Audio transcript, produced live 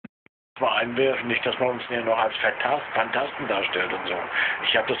mal einwerfen, nicht, dass man uns hier noch als Fantasten darstellt und so.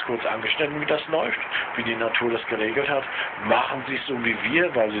 Ich habe das kurz angeschnitten, wie das läuft, wie die Natur das geregelt hat. Machen Sie es so wie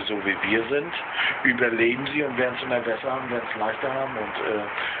wir, weil Sie so wie wir sind. Überleben Sie und werden es immer besser haben, werden es leichter haben. Und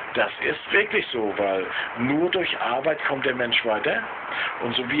das ist wirklich so, weil nur durch Arbeit kommt der Mensch weiter.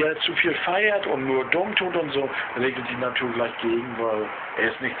 Und so wie er zu viel feiert und nur dumm tut und so, regelt die Natur gleich gegen, weil er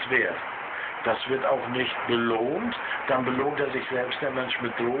ist nichts wert. Das wird auch nicht belohnt. Dann belohnt er sich selbst, der Mensch,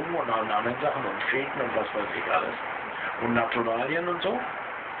 mit Drogen und allen anderen Sachen und Feten und was weiß ich alles. Und Naturalien und so.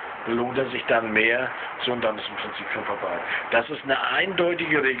 Belohnt er sich dann mehr, so, und dann ist im Prinzip schon vorbei. Das ist eine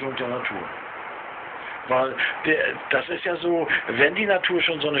eindeutige Regelung der Natur. Weil das ist ja so, wenn die Natur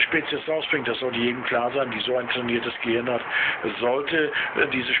schon so eine Spezies rausbringt, das sollte jedem klar sein, die so ein trainiertes Gehirn hat, sollte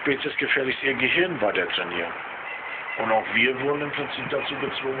diese Spezies gefälligst ihr Gehirn weiter trainieren. Und auch wir wurden im Prinzip dazu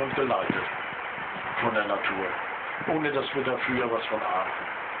gezwungen und geleitet von der Natur, ohne dass wir dafür was von ahnten.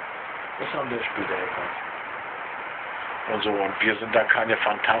 Das haben wir später erkannt. Und so, und wir sind da keine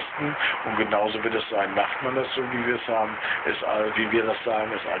Fantasten, und genauso wird es sein. Macht man das so, wie wir es haben, wie wir das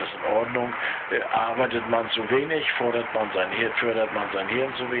sagen, ist alles in Ordnung. Arbeitet man zu wenig, fördert man sein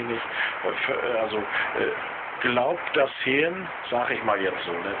Hirn zu wenig, glaubt das Hirn, sage ich mal jetzt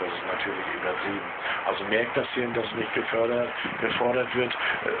so, ne, das ist natürlich übertrieben, also merkt das Hirn, dass nicht gefordert wird,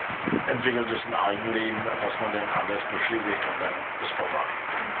 entwickelt es ein Eigenleben, was man dann anders befriedigt, und dann ist vorbei.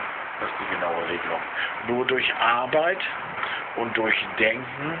 Das ist die genaue Regelung. Nur durch Arbeit und durch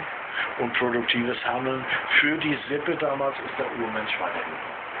Denken und produktives Handeln für die Sippe damals ist der Urmensch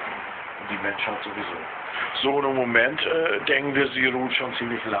weitergekommen. Und die Menschheit sowieso. So, und im Moment denken wir, sie ruht schon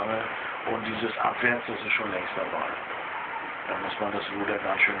ziemlich lange, und dieses Abwärts, das ist schon längst dabei. Da muss man das Ruder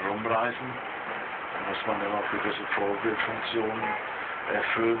ganz schön rumreißen, da muss man dann auch gewisse Vorbildfunktionen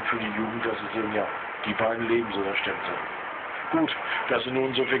erfüllen für die Jugend, dass sie sehen, ja, die beiden leben so, das stimmt so. Gut, dass sie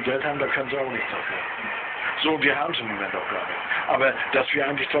nun so viel Geld haben, da können sie auch nichts dafür. So, wir haben es im Moment auch gar nicht. Aber dass wir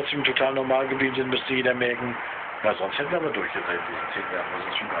eigentlich trotzdem total normal geblieben sind, müsste jeder merken, na, sonst hätten wir aber durchgedreht, diesen 10 Jahren, das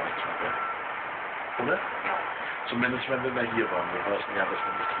ist schon gar nichts mehr. Oder? Ja. Zumindest wenn wir mal hier waren. Wir wissen ja, dass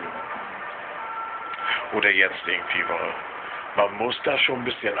wir nicht hier waren. Oder jetzt irgendwie, weil man muss da schon ein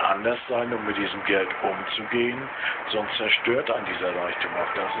bisschen anders sein, um mit diesem Geld umzugehen, sonst zerstört einen dieser Reichtum.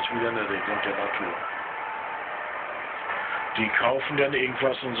 Auch das ist wieder eine Regelung der Natur. Die kaufen dann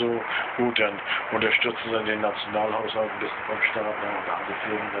irgendwas und so, gut, dann unterstützen sie den Nationalhaushalt ein bisschen vom Staat, ne, und andere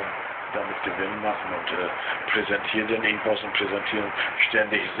Firmen dann damit Gewinn machen und präsentieren dann irgendwas und präsentieren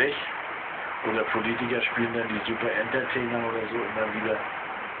ständig sich. Oder Politiker spielen dann die super Entertainer oder so immer wieder,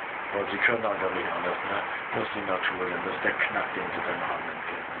 weil sie können einfach nicht anders, ne? Das ist die Natur, denn das ist der Knack, den sie dann haben.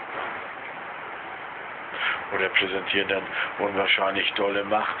 Oder präsentieren dann unwahrscheinlich tolle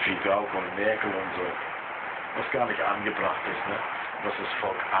Macht wie Gauck und Merkel und so, was gar nicht angebracht ist, ne? Was das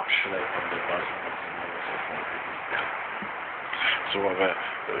Volk abschreckt und der weiß nicht, was das Volk ist. So, aber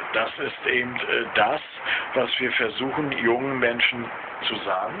das ist eben das, was wir versuchen, jungen Menschen zu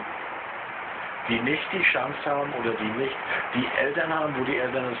sagen, die nicht die Chance haben oder die nicht die Eltern haben, wo die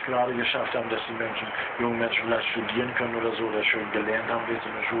Eltern es gerade geschafft haben, dass die jungen Menschen vielleicht studieren können oder so, oder schön gelernt haben, wie es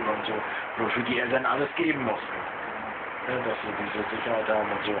in der Schule und so, nur für die Eltern alles geben mussten. Ja, dass sie diese Sicherheit haben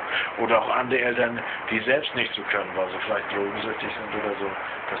und so. Oder auch andere Eltern, die selbst nicht so können, weil sie vielleicht drogensüchtig sind oder so,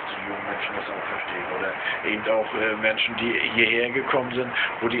 dass die jungen Menschen das auch verstehen. Oder eben auch Menschen, die hierher gekommen sind,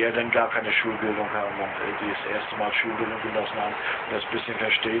 wo die Eltern gar keine Schulbildung haben und die das erste Mal Schulbildung genossen haben, das ein bisschen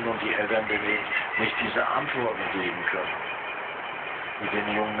verstehen und die Eltern denen nicht diese Antworten geben können, die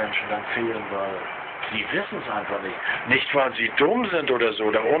den jungen Menschen dann fehlen, weil sie wissen es einfach nicht. Nicht, weil sie dumm sind oder so,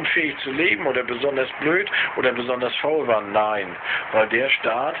 oder unfähig zu leben, oder besonders blöd, oder besonders faul waren. Nein, weil der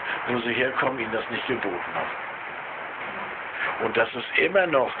Staat, wo sie herkommen, ihnen das nicht geboten hat. Und das ist immer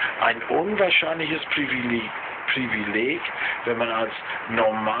noch ein unwahrscheinliches Privileg, wenn man als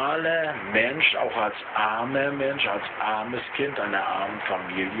normaler Mensch, auch als armer Mensch, als armes Kind einer armen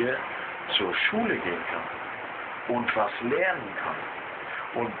Familie zur Schule gehen kann und was lernen kann.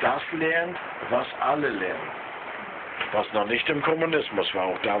 Und das lernt, was alle lernen. Was noch nicht im Kommunismus war,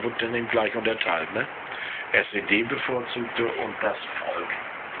 auch da wird dann eben gleich unterteilt, ne? SED-Bevorzugte und das Volk,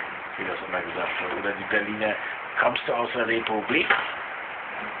 wie das immer gesagt wird. Oder die Berliner, kommst du aus der Republik?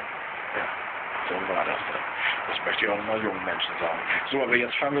 Ja, so war das dann. Das möchte ich auch nochmal jungen Menschen sagen. So, aber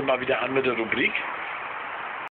jetzt fangen wir mal wieder an mit der Rubrik.